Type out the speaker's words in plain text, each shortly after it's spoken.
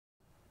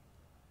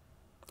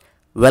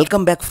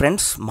Welcome back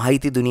friends,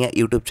 ಮಾಹಿತಿ ದುನಿಯಾ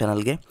YouTube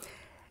ಚಾನಲ್ಗೆ.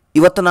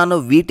 ಇವತ್ತು ನಾನು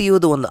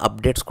VTUದು ಒಂದು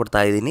ಅಪ್ಡೇಟ್ಸ್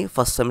ಕೊಡ್ತಾ ಇದ್ದೀನಿ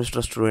ಫಸ್ಟ್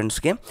ಸೆಮಿಸ್ಟರ್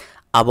ಸ್ಟೂಡೆಂಟ್ಸ್ಗೆ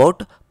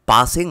ಅಬೌಟ್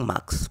ಪಾಸಿಂಗ್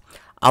ಮಾರ್ಕ್ಸ್.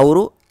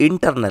 ಅವರು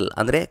ಇಂಟರ್ನಲ್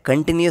ಅಂದರೆ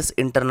ಕಂಟಿನ್ಯೂಸ್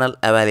ಇಂಟರ್ನಲ್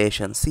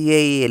ಎವ್ಯಾಲ್ಯೂಯೇಷನ್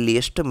CIEಯಲ್ಲಿ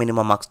ಎಷ್ಟು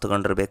ಮಿನಿಮಮ್ ಮಾರ್ಕ್ಸ್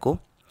ತೊಗೊಂಡಿರಬೇಕು,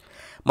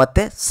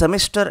 ಮತ್ತು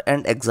ಸೆಮಿಸ್ಟರ್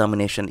ಆ್ಯಂಡ್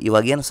ಎಕ್ಸಾಮಿನೇಷನ್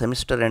ಇವಾಗೇನು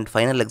ಸೆಮಿಸ್ಟರ್ ಆ್ಯಂಡ್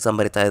ಫೈನಲ್ ಎಕ್ಸಾಮ್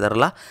ಬರಿತಾ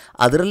ಇದ್ದಾರಲ್ಲ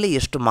ಅದರಲ್ಲಿ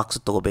ಎಷ್ಟು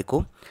ಮಾರ್ಕ್ಸ್ ತೊಗೋಬೇಕು.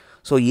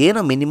 ಸೊ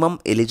ಏನು minimum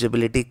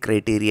eligibility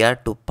criteria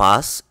to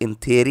pass in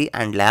theory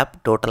and lab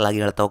total ಆಗಿ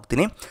ಹೇಳ್ತಾ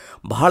ಹೋಗ್ತೀನಿ.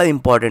 ಬಹಳ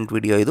ಇಂಪಾರ್ಟೆಂಟ್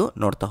ವಿಡಿಯೋ ಇದು,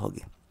 ನೋಡ್ತಾ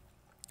ಹೋಗಿ.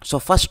 ಸೊ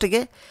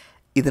ಫಸ್ಟಿಗೆ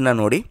ಇದನ್ನು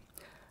ನೋಡಿ.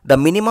 The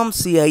minimum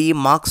CIE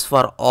marks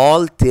for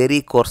all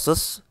theory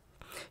courses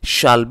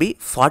shall be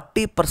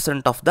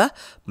 40% of the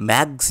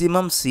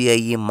maximum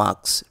CIE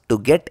marks to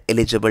get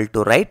eligible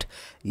to right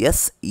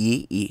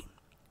SEE.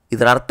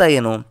 ಇದರ ಅರ್ಥ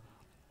ಏನು?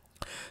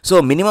 ಸೊ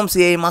ಮಿನಿಮಮ್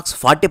CIE ಮಾರ್ಕ್ಸ್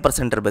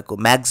 40% ಇರಬೇಕು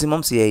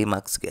maximum CIE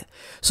ಮಾರ್ಕ್ಸ್ಗೆ.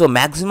 So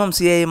maximum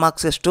CIE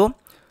marks ಎಷ್ಟು?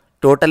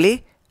 Totally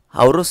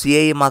ಅವರು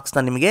CIE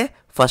ಮಾರ್ಕ್ಸ್ನ ನಿಮಗೆ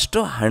first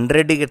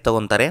 100ಗೆ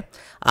ತೊಗೊತಾರೆ,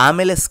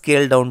 ಆಮೇಲೆ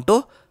scale down to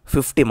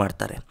 50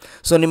 ಮಾಡ್ತಾರೆ.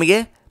 So ನಿಮಗೆ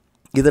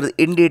ಇದರ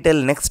ಇನ್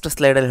ಡೀಟೇಲ್ ನೆಕ್ಸ್ಟ್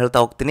ಸ್ಲೈಡಲ್ಲಿ ಹೇಳ್ತಾ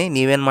ಹೋಗ್ತೀನಿ.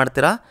 ನೀವೇನು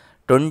ಮಾಡ್ತೀರಾ,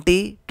 20,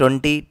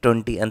 20,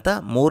 20 ಅಂತ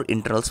 3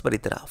 internals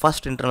ಬರೀತೀರಾ.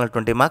 First internal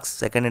 20 marks,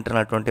 second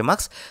internal 20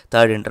 marks,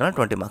 third internal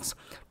 20 marks.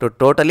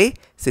 Totally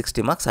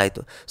 60 marks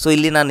ಆಯಿತು. ಸೊ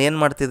ಇಲ್ಲಿ ನಾನು ಏನು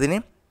ಮಾಡ್ತಿದ್ದೀನಿ,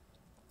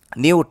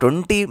 ನೀವು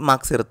 20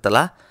 ಮಾರ್ಕ್ಸ್ ಇರುತ್ತಲ್ಲ,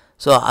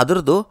 ಸೊ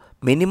ಅದರದ್ದು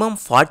ಮಿನಿಮಮ್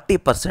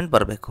 40%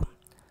 ಬರಬೇಕು.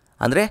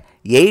 ಅಂದರೆ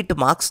 8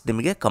 ಮಾರ್ಕ್ಸ್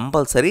ನಿಮಗೆ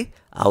ಕಂಪಲ್ಸರಿ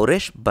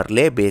ಅವರೇಜ್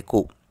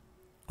ಬರಲೇಬೇಕು.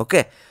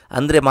 ಓಕೆ,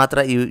 ಅಂದರೆ ಮಾತ್ರ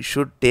you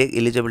should take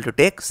eligible to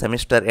take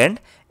semester and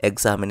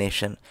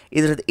examination.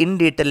 ಇದರದ್ದು ಇನ್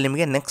ಡೀಟೇಲ್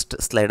ನಿಮಗೆ ನೆಕ್ಸ್ಟ್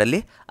ಸ್ಲೈಡಲ್ಲಿ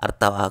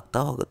ಅರ್ಥ ಆಗ್ತಾ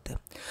ಹೋಗುತ್ತೆ.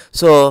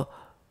 ಸೊ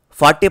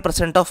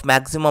 40% ಆಫ್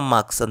ಮ್ಯಾಕ್ಸಿಮಮ್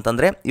ಮಾರ್ಕ್ಸ್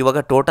ಅಂತಂದರೆ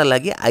ಇವಾಗ ಟೋಟಲ್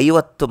ಆಗಿ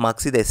 50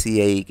 ಮಾರ್ಕ್ಸ್ ಇದೆ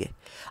CIEಗೆ.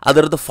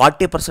 ಅದರದ್ದು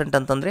 40%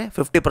 ಅಂತಂದರೆ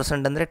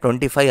 50% ಅಂದರೆ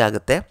 25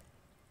 ಆಗುತ್ತೆ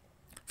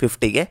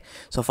 50ಗೆ.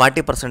 ಸೊ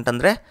 40%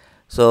 ಅಂದರೆ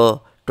ಸೊ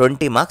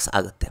 20 ಮಾರ್ಕ್ಸ್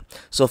ಆಗುತ್ತೆ.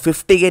 ಸೊ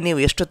 50ಗೆ ನೀವು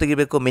ಎಷ್ಟು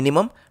ತೆಗಿಬೇಕು,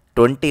 ಮಿನಿಮಮ್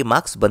 20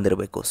 ಮಾರ್ಕ್ಸ್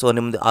ಬಂದಿರಬೇಕು. ಸೊ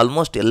ನಿಮ್ಮದು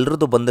ಆಲ್ಮೋಸ್ಟ್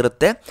ಎಲ್ಲರದ್ದು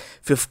ಬಂದಿರುತ್ತೆ.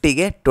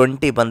 50ಗೆ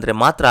 20 ಬಂದರೆ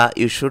ಮಾತ್ರ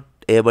you should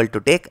able to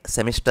take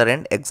semester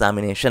and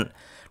examination.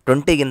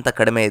 20ಗಿಂತ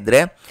ಕಡಿಮೆ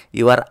ಇದ್ದರೆ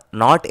you are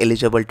not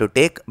eligible to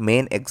take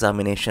main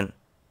examination.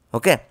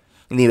 Okay,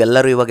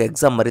 ನೀವೆಲ್ಲರೂ ಇವಾಗ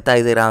ಎಕ್ಸಾಮ್ ಬರಿತಾ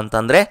ಇದ್ದೀರಾ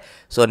ಅಂತಂದರೆ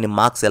ಸೊ ನಿಮ್ಮ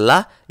ಮಾರ್ಕ್ಸ್ ಎಲ್ಲ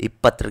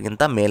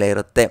 20ಗಿಂತ ಮೇಲೆ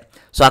ಇರುತ್ತೆ.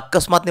 ಸೊ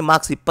ಅಕಸ್ಮಾತ್ ನಿಮ್ಮ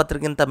ಮಾರ್ಕ್ಸ್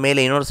 20ಗಿಂತ ಮೇಲೆ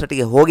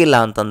ಯೂನಿವರ್ಸಿಟಿಗೆ ಹೋಗಿಲ್ಲ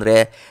ಅಂತಂದರೆ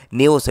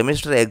ನೀವು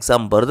ಸೆಮಿಸ್ಟರ್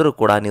ಎಕ್ಸಾಮ್ ಬರೆದ್ರೂ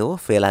ಕೂಡ ನೀವು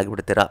fail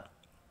ಆಗಿಬಿಡ್ತೀರಾ.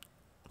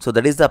 So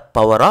that is the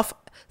power of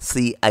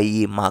CIE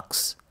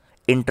marks,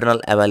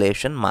 internal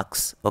evaluation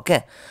marks. Okay,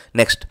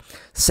 next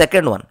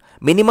second one,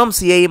 minimum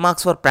CIE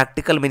marks for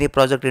practical, mini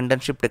project,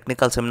 internship,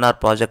 technical seminar,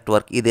 project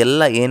work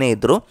ಇದೆಲ್ಲ ಏನೇ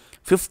ಇದ್ದರೂ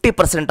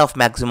 50% of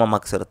maximum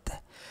marks ಇರುತ್ತೆ.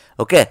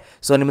 Okay,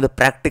 so ನಿಮ್ಮದು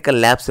practical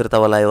labs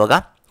ಇರ್ತಾವಲ್ಲ, ಇವಾಗ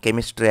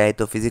chemistry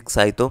ಆಯಿತು, physics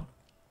ಆಯಿತು,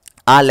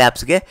 ಆ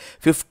ಲ್ಯಾಬ್ಸ್ಗೆ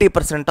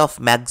 50% of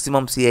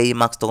maximum CIE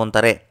marks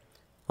ತೊಗೊತಾರೆ.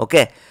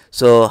 Okay,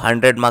 so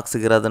 100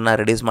 ಮಾರ್ಕ್ಸಿಗಿರೋದನ್ನು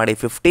reduce ಮಾಡಿ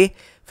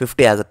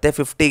 50 ಆಗುತ್ತೆ.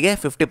 50ಗೆ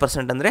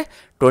 50% ಅಂದರೆ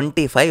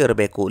 25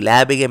 ಇರಬೇಕು.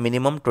 ಲ್ಯಾಬಿಗೆ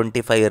ಮಿನಿಮಮ್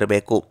 25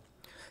 ಇರಬೇಕು,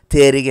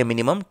 ಥಿಯರಿಗೆ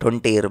ಮಿನಿಮಮ್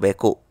 20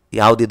 ಇರಬೇಕು.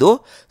 ಯಾವುದಿದು?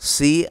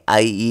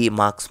 CIE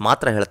ಮಾರ್ಕ್ಸ್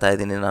ಮಾತ್ರ ಹೇಳ್ತಾ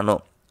ಇದ್ದೀನಿ ನಾನು.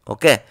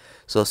 ಓಕೆ,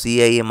 ಸೊ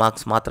CIE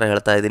ಮಾರ್ಕ್ಸ್ ಮಾತ್ರ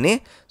ಹೇಳ್ತಾ ಇದ್ದೀನಿ.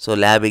 ಸೊ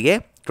ಲ್ಯಾಬಿಗೆ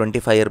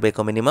 25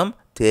 ಇರಬೇಕು ಮಿನಿಮಮ್,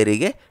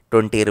 ಥಿಯರಿಗೆ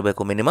 20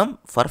 ಇರಬೇಕು ಮಿನಿಮಮ್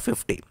ಫಾರ್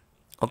 50.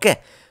 ಓಕೆ,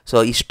 ಸೊ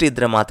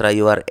ಇಷ್ಟಿದ್ರೆ ಮಾತ್ರ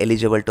you are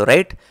eligible to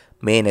right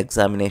main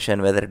examination,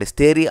 whether it is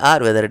theory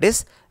or whether it is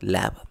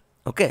lab.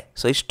 Okay,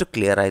 so ಇಷ್ಟು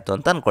ಕ್ಲಿಯರ್ ಆಯಿತು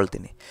ಅಂತ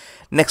ಅಂದ್ಕೊಳ್ತೀನಿ.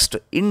 ನೆಕ್ಸ್ಟ್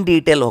ಇನ್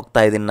ಡೀಟೇಲ್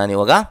ಹೋಗ್ತಾ ಇದ್ದೀನಿ ನಾನು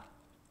ಇವಾಗ.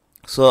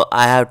 So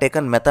I have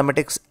taken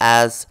mathematics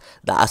as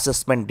the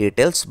assessment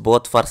details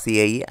both for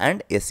CIE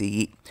and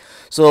SEE.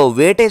 So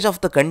weightage of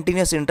the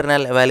continuous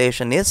internal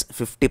evaluation is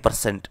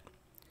 50%.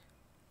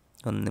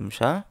 ಒಂದು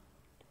ನಿಮಿಷ,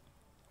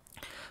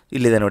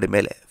 ಇಲ್ಲಿದೆ ನೋಡಿ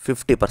ಮೇಲೆ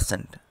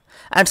 50%.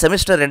 And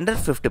semester ಎಂಡರ್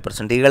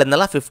 50%.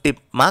 ಈಗಳಿಂದಲ್ಲ 50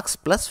 marks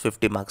plus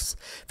 50 marks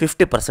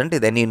 50%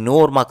 ಇದೆ. ನೀವು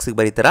 100 ಮಾರ್ಕ್ಸಿಗೆ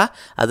ಬರೀತೀರಾ,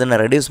 ಅದನ್ನು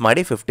ರೆಡ್ಯೂಸ್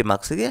ಮಾಡಿ 50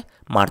 ಮಾರ್ಕ್ಸಿಗೆ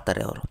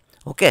ಮಾಡ್ತಾರೆ ಅವರು.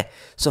 Okay,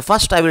 so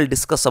first I will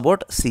discuss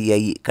about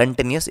CIE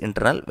continuous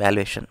internal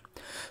valuation.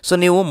 So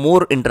ನೀವು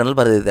 3 internal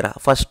ಬರೆದಿದ್ದೀರಾ,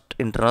 first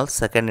internal,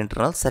 second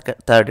internal,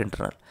 third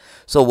internal.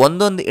 So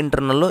ಒಂದೊಂದು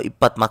ಇಂಟರ್ನಲ್ಲು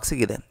 20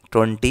 ಮಾರ್ಕ್ಸಿಗಿದೆ.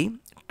 20,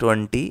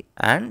 20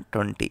 ಆ್ಯಂಡ್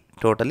 20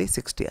 ಟೋಟಲಿ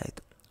 60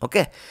 ಆಯಿತು.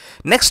 ಓಕೆ,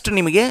 ನೆಕ್ಸ್ಟ್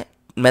ನಿಮಗೆ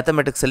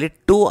ಮ್ಯಾಥಮೆಟಿಕ್ಸಲ್ಲಿ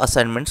 2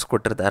 ಅಸೈನ್ಮೆಂಟ್ಸ್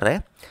ಕೊಟ್ಟಿರ್ತಾರೆ.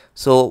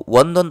 ಸೊ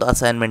ಒಂದೊಂದು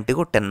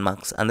ಅಸೈನ್ಮೆಂಟಿಗೂ 10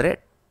 ಮಾರ್ಕ್ಸ್, ಅಂದರೆ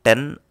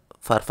 10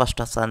 for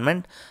first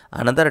assignment,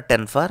 another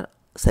 10 for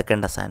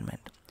second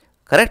assignment.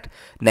 Correct.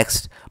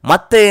 Next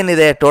ಮತ್ತೆ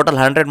ಏನಿದೆ, total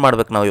 100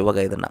 ಮಾಡ್ಬೇಕು ನಾವು ಇವಾಗ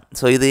ಇದನ್ನು.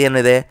 ಸೊ ಇದು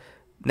ಏನಿದೆ,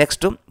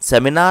 ನೆಕ್ಸ್ಟು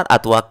ಸೆಮಿನಾರ್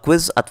ಅಥವಾ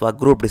ಕ್ವಿಜ್ ಅಥವಾ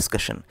ಗ್ರೂಪ್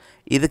ಡಿಸ್ಕಷನ್,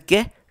 ಇದಕ್ಕೆ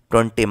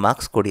 20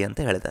 ಮಾರ್ಕ್ಸ್ ಕೊಡಿ ಅಂತ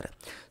ಹೇಳಿದ್ದಾರೆ.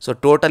 ಸೊ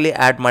ಟೋಟಲಿ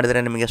ಆ್ಯಡ್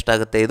ಮಾಡಿದರೆ ನಿಮಗೆ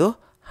ಎಷ್ಟಾಗುತ್ತೆ, ಇದು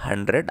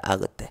 100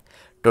 ಆಗುತ್ತೆ.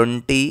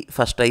 20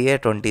 first IE,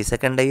 20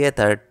 second IE,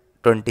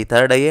 20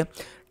 third IE,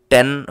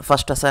 10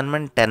 first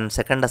assignment, 10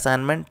 second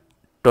assignment,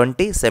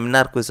 20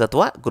 seminar quiz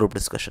ಅಥವಾ ಗ್ರೂಪ್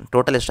ಡಿಸ್ಕಷನ್.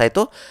 ಟೋಟಲ್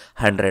ಎಷ್ಟಾಯಿತು,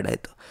 100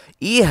 ಆಯಿತು.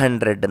 ಈ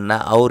 100ನ್ನು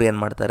ಅವ್ರು ಏನು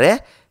ಮಾಡ್ತಾರೆ,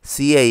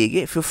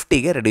 CIEಗೆ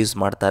 50ಗೆ ರಿಡ್ಯೂಸ್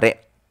ಮಾಡ್ತಾರೆ.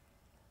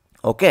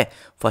 ಓಕೆ,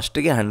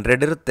 ಫಸ್ಟಿಗೆ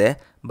 100 ಇರುತ್ತೆ,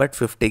 ಬಟ್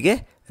 50ಗೆ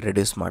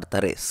ರಿಡ್ಯೂಸ್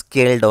ಮಾಡ್ತಾರೆ,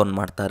 ಸ್ಕೇಲ್ ಡೌನ್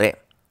ಮಾಡ್ತಾರೆ.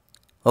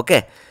 ಓಕೆ,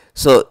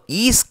 ಸೊ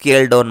ಈ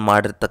ಸ್ಕೇಲ್ ಡೌನ್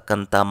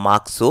ಮಾಡಿರ್ತಕ್ಕಂಥ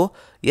ಮಾರ್ಕ್ಸು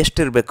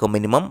ಎಷ್ಟಿರಬೇಕು?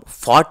 Minimum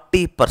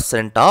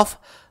 40% of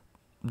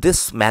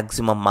this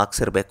maximum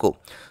marks ಇರಬೇಕು.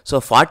 ಸೊ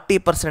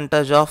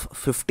 40% ಆಫ್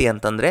 50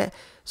 ಅಂತಂದರೆ,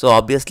 ಸೊ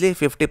ಆಬ್ವಿಯಸ್ಲಿ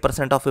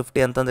 50% ಆಫ್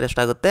 50 ಅಂತಂದರೆ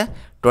ಎಷ್ಟಾಗುತ್ತೆ?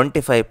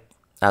 25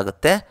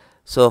 ಆಗುತ್ತೆ.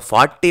 ಸೊ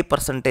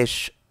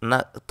 40%ನ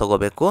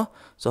ತೊಗೋಬೇಕು.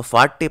 ಸೊ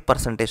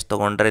 40%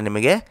 ತೊಗೊಂಡ್ರೆ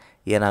ನಿಮಗೆ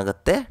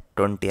ಏನಾಗುತ್ತೆ?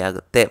 20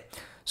 ಆಗುತ್ತೆ.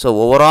 ಸೊ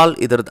ಓವರಾಲ್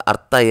ಇದ್ರದ್ದು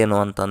ಅರ್ಥ ಏನು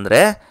ಅಂತಂದರೆ,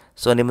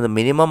 ಸೊ ನಿಮ್ಮದು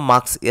ಮಿನಿಮಮ್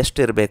ಮಾರ್ಕ್ಸ್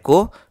ಎಷ್ಟಿರಬೇಕು?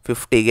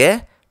 50ಗೆ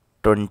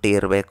 20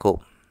 ಇರಬೇಕು.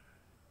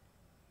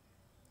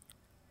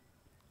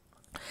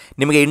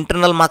 ನಿಮಗೆ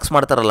ಇಂಟರ್ನಲ್ ಮಾರ್ಕ್ಸ್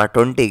ಮಾಡ್ತಾರಲ್ಲ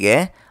 20ಗೆ,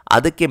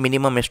 ಅದಕ್ಕೆ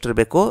ಮಿನಿಮಮ್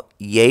ಎಷ್ಟಿರಬೇಕು?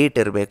 8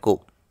 ಇರಬೇಕು.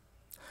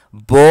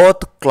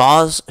 Both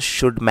class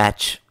should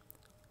match.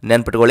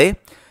 ನೆನ್ಪಿಟ್ಕೊಳ್ಳಿ,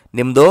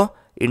 ನಿಮ್ಮದು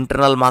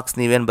ಇಂಟರ್ನಲ್ ಮಾರ್ಕ್ಸ್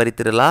ನೀವೇನು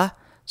ಬರೀತಿರಲ್ಲ,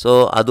 ಸೊ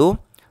ಅದು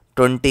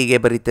 20ಗೆ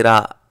ಬರೀತೀರಾ.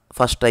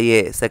 First I A,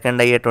 second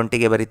I A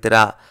 20ಗೆ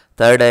ಬರೀತೀರಾ,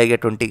 third ಐಗೆ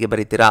 20ಗೆ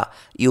ಬರೀತೀರಾ.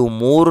 ಇವು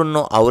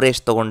ಮೂರನ್ನು ಅವರೇಜ್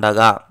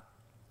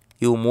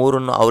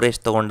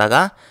ತೊಗೊಂಡಾಗ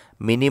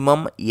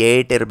ಮಿನಿಮಮ್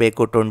 8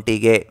 ಇರಬೇಕು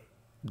 20ಗೆ.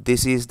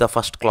 This is the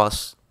first class.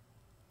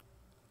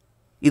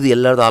 ಇದು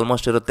ಎಲ್ಲರದು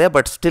ಆಲ್ಮೋಸ್ಟ್ ಇರುತ್ತೆ,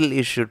 but still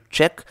you should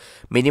check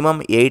minimum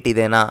 8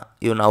 ಇದೆನಾ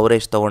ಇವನ್ನ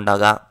ಅವರೇಜ್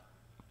ತೊಗೊಂಡಾಗ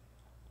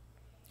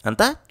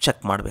ಅಂತ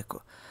ಚೆಕ್ ಮಾಡಬೇಕು.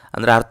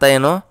 ಅಂದರೆ ಅರ್ಥ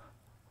ಏನು?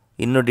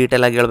 ಇನ್ನೂ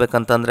ಡೀಟೇಲಾಗಿ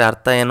ಹೇಳ್ಬೇಕಂತಂದರೆ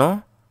ಅರ್ಥ ಏನು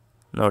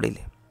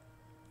ನೋಡಿಲಿ.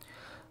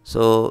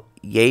 ಸೊ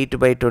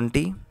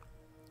 8/20,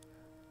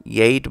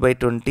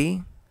 8/20,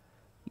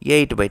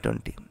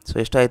 8/20. ಸೊ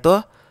ಎಷ್ಟಾಯಿತು?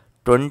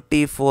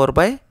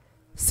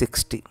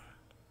 24/60.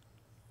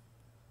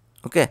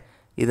 ಓಕೆ,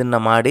 ಇದನ್ನು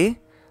ಮಾಡಿ.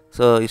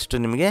 ಸೊ ಇಷ್ಟು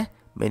ನಿಮಗೆ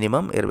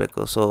ಮಿನಿಮಮ್ ಇರಬೇಕು.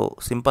 ಸೊ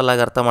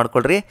ಸಿಂಪಲ್ಲಾಗಿ ಅರ್ಥ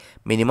ಮಾಡ್ಕೊಳ್ರಿ,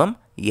 ಮಿನಿಮಮ್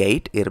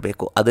 8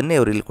 ಇರಬೇಕು. ಅದನ್ನೇ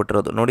ಇವ್ರು ಇಲ್ಲಿ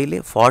ಕೊಟ್ಟಿರೋದು ನೋಡಿ. ಇಲ್ಲಿ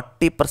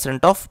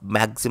 40% of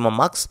maximum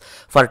marks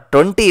for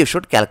 20 you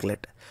should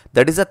calculate.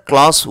 That is a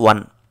class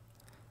 1.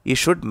 You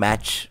should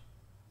match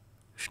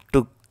to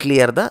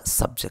clear the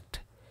subject.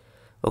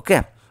 Okay,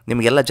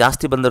 ನಿಮಗೆಲ್ಲ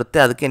ಜಾಸ್ತಿ ಬಂದಿರುತ್ತೆ,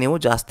 ಅದಕ್ಕೆ ನೀವು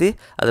ಜಾಸ್ತಿ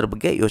ಅದ್ರ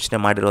ಬಗ್ಗೆ ಯೋಚನೆ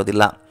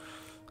ಮಾಡಿರೋದಿಲ್ಲ.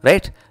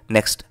 Right.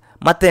 Next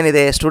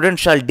ಮತ್ತೇನಿದೆ? Student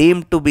shawl deem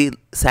to be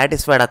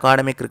satisfied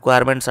academic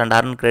requirements and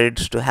earn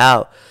credits to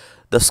have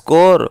the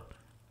score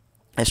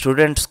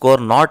student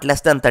score not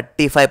less than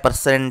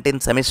 35% in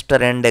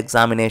semester end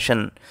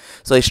examination.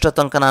 So ಇಷ್ಟೋ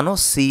ತನಕ ನಾನು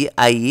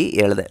CIE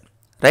ಹೇಳಿದೆ.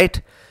 ರೈಟ್.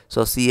 ಸೊ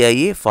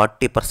CIE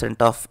 40%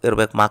 ಆಫ್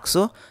ಇರಬೇಕು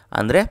marks,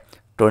 ಅಂದರೆ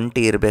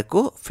 20 ಇರಬೇಕು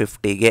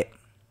 50ಗೆ.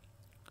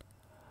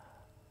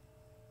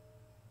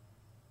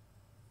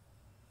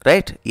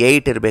 Right.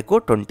 8 ಇರಬೇಕು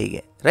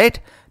 20ಗೆ. Right.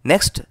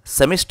 Next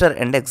semester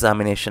end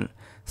examination.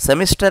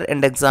 Semester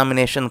end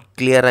examination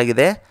clear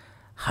ಆಗಿದೆ.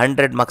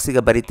 100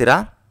 ಮಾರ್ಕ್ಸಿಗೆ ಬರೀತೀರಾ,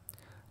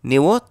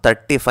 ನೀವು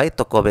 35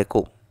 ತೊಗೋಬೇಕು.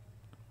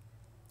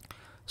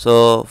 ಸೊ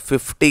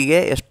 50ಗೆ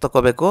ಎಷ್ಟು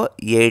ತೊಗೋಬೇಕು?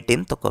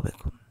 18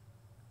 ತೊಗೋಬೇಕು.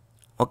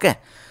 Okay.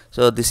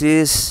 So this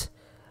is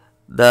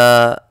the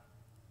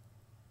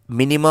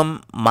minimum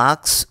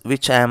marks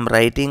which I am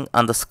writing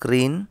on the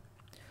screen.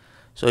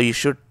 So you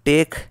should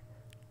take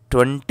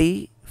 20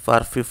 for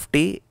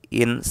 50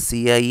 in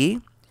CIE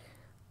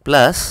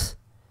plus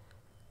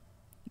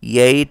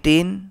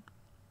 18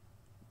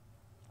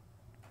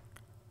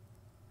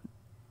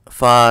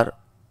 for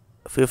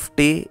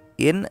 50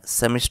 in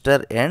semester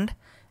end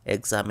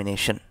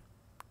examination.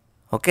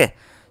 Okay.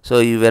 So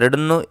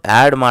ಇವೆರಡನ್ನು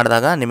add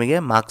ಮಾಡಿದಾಗ ನಿಮಗೆ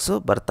marks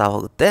ಬರ್ತಾ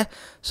ಹೋಗುತ್ತೆ.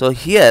 So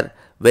here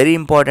very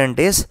important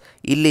is,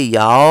 ಇಲ್ಲಿ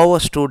ಯಾವ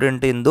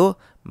ಸ್ಟೂಡೆಂಟಿಂದು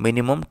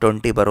minimum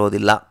 20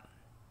 ಬರೋದಿಲ್ಲ,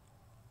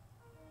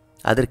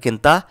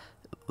 ಅದಕ್ಕಿಂತ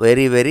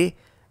very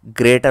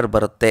greater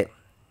ಬರುತ್ತೆ.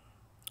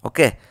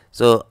 ಓಕೆ.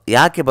 ಸೊ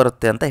ಯಾಕೆ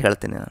ಬರುತ್ತೆ ಅಂತ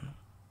ಹೇಳ್ತೀನಿ ನಾನು.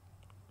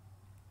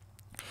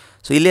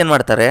 ಸೊ ಇಲ್ಲೇನು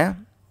ಮಾಡ್ತಾರೆ?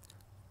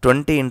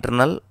 20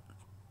 internal,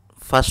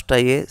 first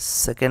I A,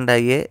 second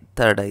I A,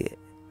 third I A.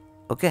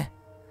 Okay.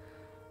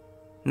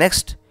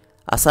 Next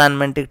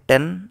ಅಸೈನ್ಮೆಂಟಿಗೆ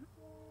 10,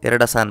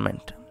 2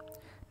 assignment.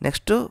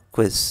 Next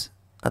quiz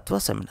ಅಥವಾ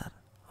ಸೆಮಿನಾರ್.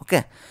 ಓಕೆ.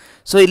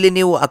 ಸೊ ಇಲ್ಲಿ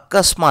ನೀವು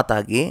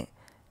ಅಕಸ್ಮಾತಾಗಿ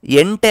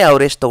 8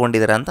 ಅವರೇಜ್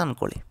ತೊಗೊಂಡಿದ್ದೀರಾ ಅಂತ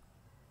ಅಂದ್ಕೊಳ್ಳಿ.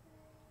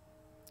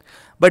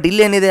 ಬಟ್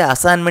ಇಲ್ಲೇನಿದೆ,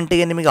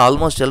 ಅಸೈನ್ಮೆಂಟಿಗೆ ನಿಮಗೆ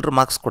ಆಲ್ಮೋಸ್ಟ್ ಎಲ್ಲರೂ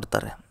ಮಾರ್ಕ್ಸ್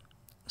ಕೊಡ್ತಾರೆ.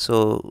 ಸೊ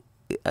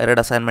 2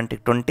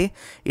 ಅಸೈನ್ಮೆಂಟಿಗೆ 20,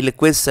 ಇಲ್ಲಿ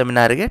ಕ್ವಿಝ್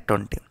ಸೆಮಿನಾರಿಗೆ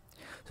 20.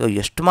 ಸೊ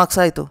ಎಷ್ಟು ಮಾರ್ಕ್ಸ್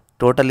ಆಯಿತು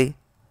totally?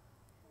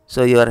 So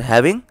you are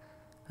having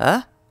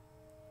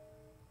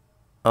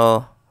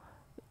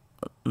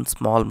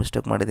small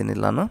mistake ಮಾಡಿದ್ದೀನಿ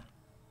ನಾನು.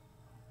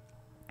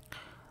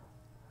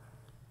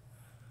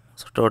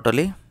 So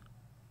totally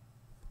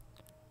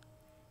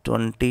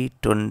 20,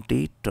 20,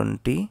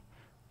 20,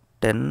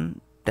 10,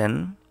 10,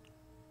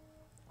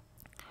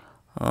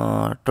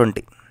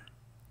 20.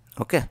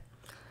 ಓಕೆ.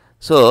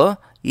 ಸೊ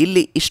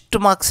ಇಲ್ಲಿ ಇಷ್ಟು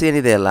ಮಾರ್ಕ್ಸ್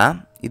ಏನಿದೆ ಅಲ್ಲ,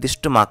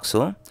 ಇದಿಷ್ಟು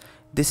marks,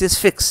 this is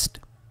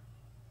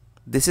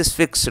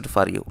fixed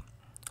for you,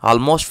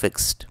 almost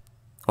fixed.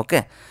 Okay.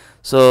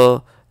 So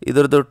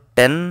ಇದ್ರದ್ದು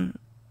 10,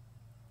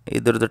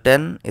 ಇದ್ರದ್ದು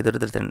 10,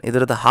 ಇದ್ರದ್ದು 10,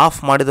 ಇದ್ರದ್ದು ಹಾಫ್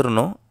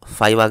ಮಾಡಿದ್ರೂ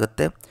 5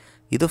 ಆಗುತ್ತೆ,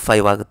 ಇದು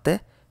 5 ಆಗುತ್ತೆ,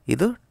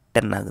 ಇದು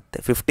 10 ಆಗುತ್ತೆ.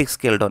 50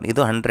 ಸ್ಕೇಲ್ ಡೌನ್,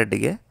 ಇದು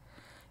 100ಗೆ,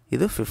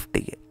 ಇದು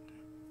 50ಗೆ.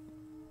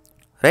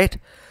 ರೈಟ್.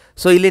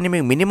 ಸೊ ಇಲ್ಲಿ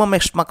ನಿಮಗೆ ಮಿನಿಮಮ್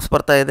ಎಷ್ಟು ಮಾರ್ಕ್ಸ್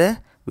ಬರ್ತಾ ಇದೆ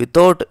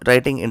ವಿತೌಟ್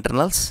ರೈಟಿಂಗ್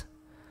ಇಂಟರ್ನಲ್ಸ್?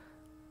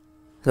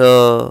 ಸೊ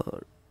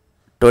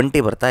 20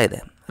 ಬರ್ತಾ ಇದೆ.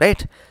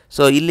 ರೈಟ್.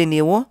 ಸೊ ಇಲ್ಲಿ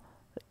ನೀವು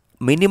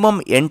ಮಿನಿಮಮ್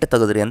 8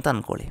 ತೆಗೆದ್ರಿ ಅಂತ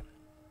ಅಂದ್ಕೊಳ್ಳಿ.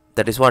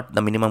 That is what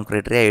the minimum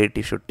criteria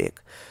 80 should take.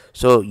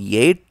 So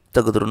 8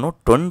 ತೆಗೆದ್ರೂ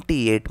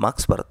 28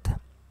 marks ಬರುತ್ತೆ,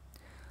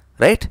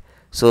 ರೈಟ್.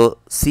 ಸೊ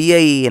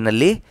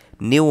CIEನಲ್ಲಿ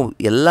ನೀವು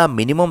ಎಲ್ಲ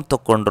ಮಿನಿಮಮ್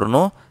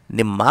ತೊಗೊಂಡ್ರೂ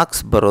ನಿಮ್ಮ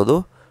ಮಾರ್ಕ್ಸ್ ಬರೋದು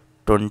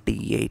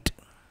 28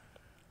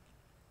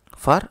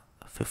 ಫಾರ್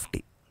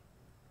 50.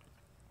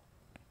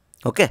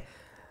 ಓಕೆ,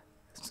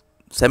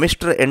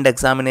 ಸೆಮಿಸ್ಟರ್ ಎಂಡ್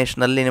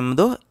ಎಕ್ಸಾಮಿನೇಷನಲ್ಲಿ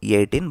ನಿಮ್ಮದು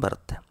 18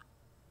 ಬರುತ್ತೆ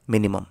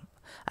minimum.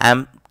 I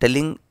am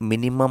telling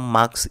minimum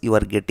marks you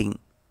are getting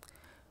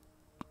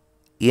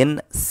in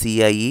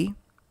CIE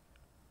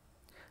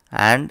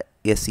and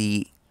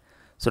SEE.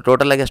 So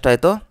ಟೋಟಲಾಗಿ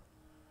ಎಷ್ಟಾಯಿತು?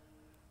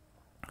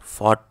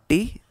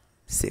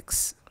 46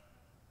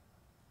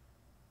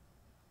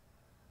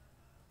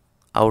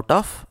 out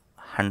of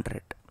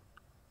 100,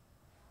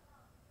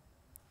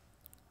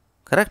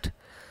 correct.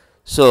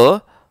 So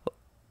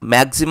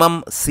maximum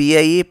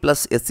CIE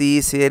plus SEE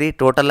ಸೇರಿ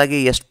ಟೋಟಲಾಗಿ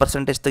ಎಷ್ಟು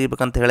ಪರ್ಸೆಂಟೇಜ್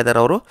ತೆಗಿಬೇಕಂತ ಹೇಳಿದ್ದಾರೆ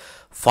ಅವರು?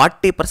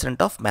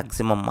 40% of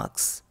maximum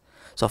marks.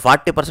 So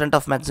 40%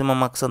 of maximum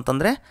marks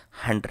ಅಂತಂದರೆ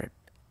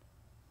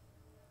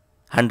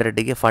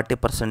 100ಗೆ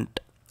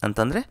 40%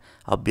 ಅಂತಂದರೆ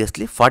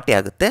obviously 40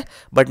 ಆಗುತ್ತೆ.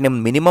 But ನಿಮ್ಮ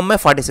ಮಿನಿಮಮ್ಮೇ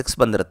 46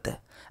 ಬಂದಿರುತ್ತೆ.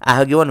 I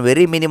have given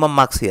very minimum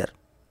marks here.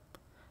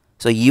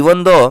 So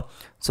ಈವೊಂದು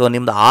so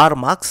ನಿಮ್ಮದು 6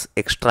 ಮಾರ್ಕ್ಸ್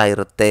ಎಕ್ಸ್ಟ್ರಾ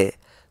ಇರುತ್ತೆ.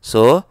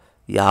 ಸೊ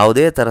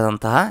ಯಾವುದೇ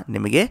ಥರದಂತಹ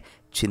ನಿಮಗೆ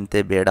ಚಿಂತೆ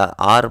ಬೇಡ.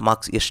 6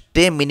 ಮಾರ್ಕ್ಸ್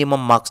ಎಷ್ಟೇ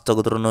ಮಿನಿಮಮ್ ಮಾರ್ಕ್ಸ್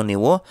ತೆಗೆದ್ರೂ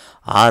ನೀವು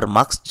 6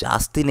 ಮಾರ್ಕ್ಸ್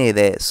ಜಾಸ್ತಿನೇ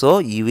ಇದೆ. So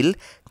you will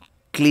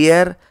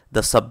clear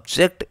the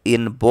subject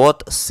in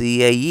both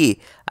CIE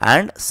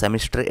and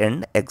semester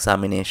end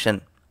examination.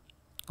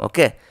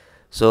 Okay,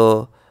 so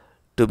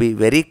to be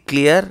very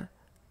clear,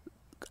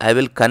 I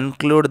will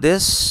conclude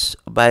this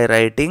by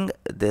writing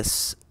this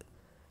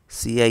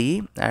CIE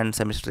and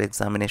semester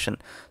examination.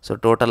 So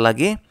total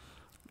ಆಗಿ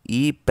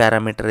ಈ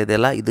parameter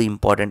ಇದೆಯಲ್ಲ, ಇದು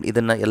important.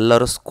 ಇದನ್ನು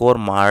ಎಲ್ಲರೂ score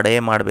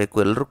ಮಾಡಬೇಕು.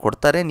 ಎಲ್ಲರೂ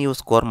ಕೊಡ್ತಾರೆ, ನೀವು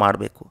ಸ್ಕೋರ್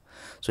ಮಾಡಬೇಕು.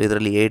 ಸೊ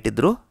ಇದರಲ್ಲಿ 8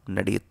 ಇದ್ದರೂ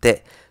ನಡೆಯುತ್ತೆ.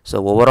 ಸೊ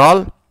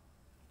ಓವರಾಲ್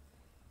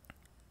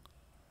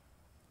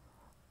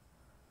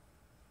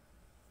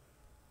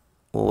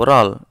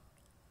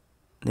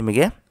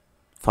ನಿಮಗೆ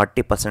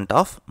 40%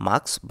 ಆಫ್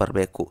ಮಾರ್ಕ್ಸ್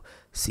ಬರಬೇಕು.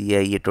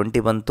 CIE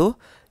 20 ಬಂತು,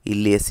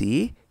 ಇಲ್ಲಿ SEE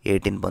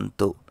 18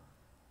 ಬಂತು.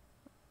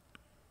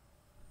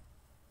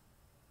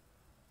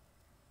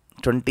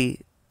 20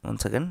 1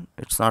 second,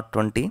 it's not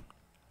 20.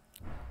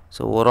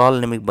 So overall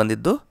ನಿಮಗೆ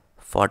ಬಂದಿದ್ದು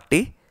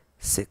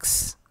 46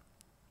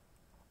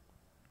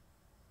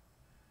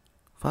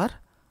 for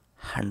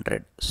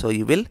 100. So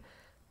you will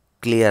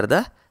clear the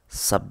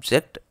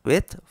subject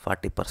with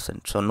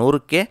 40%. So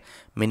 100ಕ್ಕೆ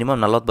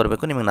minimum 40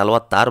 ಬರಬೇಕು, ನಿಮಗೆ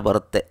 46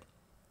 ಬರುತ್ತೆ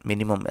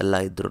ಮಿನಿಮಮ್ ಎಲ್ಲ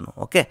ಇದ್ರೂ.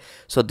 Okay,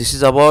 so this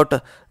is about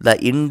the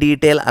in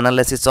detail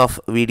analysis of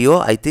video.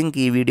 I think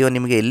ಈ ವಿಡಿಯೋ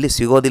ನಿಮಗೆ ಎಲ್ಲಿ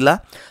ಸಿಗೋದಿಲ್ಲ,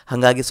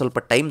 ಹಾಗಾಗಿ ಸ್ವಲ್ಪ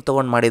ಟೈಮ್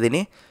ತೊಗೊಂಡು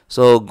ಮಾಡಿದ್ದೀನಿ.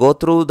 So go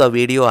through the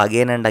video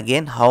again and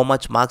again, how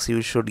much marks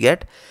you should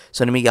get.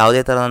 So ನಿಮಗೆ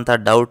ಯಾವುದೇ ಥರದಂಥ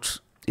ಡೌಟ್ಸ್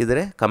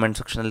ಇದ್ದರೆ ಕಮೆಂಟ್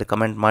ಸೆಕ್ಷನಲ್ಲಿ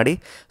ಕಮೆಂಟ್ ಮಾಡಿ.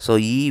 ಸೊ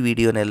ಈ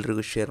ವಿಡಿಯೋನ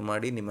ಎಲ್ರಿಗೂ ಶೇರ್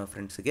ಮಾಡಿ, ನಿಮ್ಮ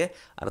ಫ್ರೆಂಡ್ಸಿಗೆ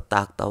ಅರ್ಥ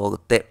ಆಗ್ತಾ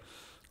ಹೋಗುತ್ತೆ.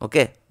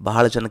 ಓಕೆ,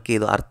 ಬಹಳ ಜನಕ್ಕೆ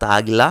ಇದು ಅರ್ಥ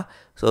ಆಗಿಲ್ಲ.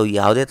 ಸೊ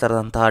ಯಾವುದೇ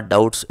ಥರದಂತಹ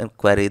ಡೌಟ್ಸ್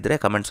ಕ್ವೈರಿ ಇದ್ದರೆ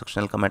ಕಮೆಂಟ್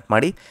ಸೆಕ್ಷನಲ್ಲಿ ಕಮೆಂಟ್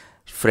ಮಾಡಿ,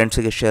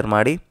 ಫ್ರೆಂಡ್ಸಿಗೆ ಶೇರ್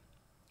ಮಾಡಿ.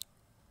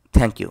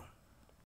 Thank you.